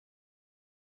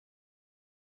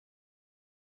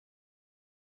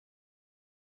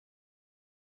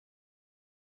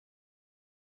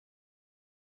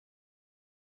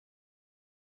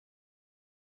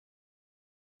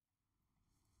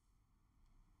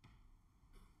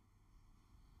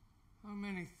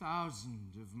many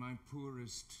thousand of my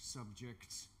poorest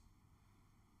subjects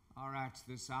are at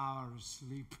this hour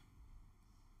asleep?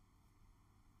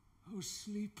 O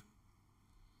sleep,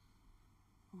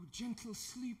 O gentle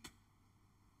sleep,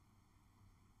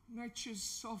 nature's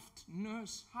soft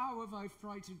nurse, how have I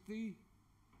frighted thee,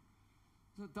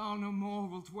 that thou no more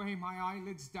wilt weigh my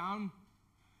eyelids down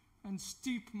and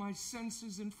steep my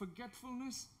senses in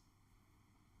forgetfulness?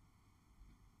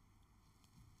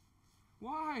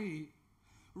 Why,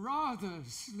 rather,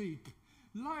 sleep,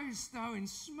 liest thou in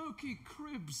smoky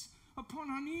cribs, upon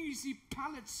uneasy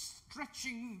pallets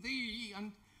stretching thee,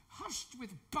 and hushed with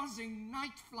buzzing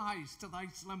night flies to thy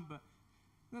slumber,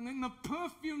 than in the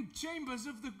perfumed chambers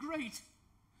of the great,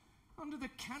 under the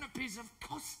canopies of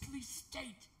costly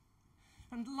state,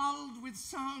 and lulled with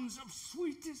sounds of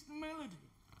sweetest melody?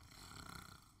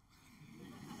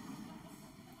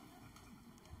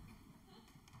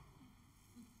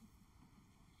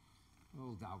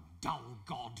 O thou dull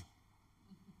god,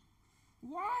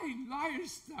 why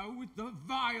liest thou with the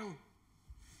vile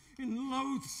in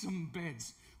loathsome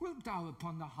beds? Wilt thou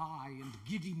upon the high and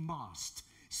giddy mast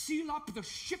seal up the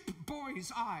ship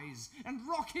boy's eyes and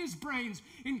rock his brains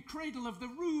in cradle of the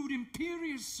rude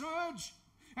imperious surge,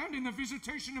 and in the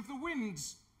visitation of the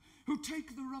winds, who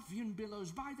take the ruffian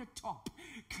billows by the top,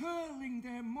 curling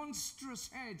their monstrous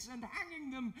heads and hanging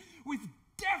them with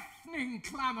deafening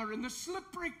clamour in the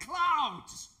slippery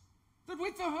clouds that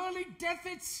with the hurly death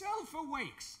itself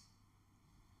awakes?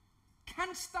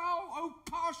 Canst thou, O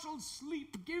partial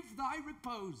sleep, give thy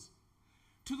repose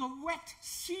to the wet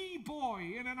sea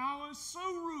boy in an hour so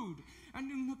rude, and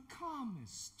in the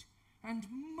calmest and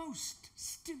most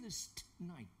stillest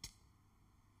night,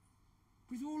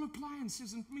 with all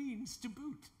appliances and means to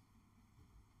boot?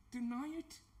 Deny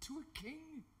it to a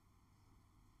king?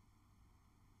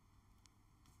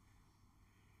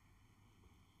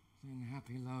 Then,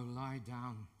 happy low, lie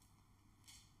down.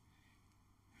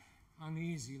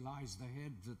 Uneasy lies the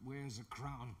head that wears a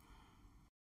crown.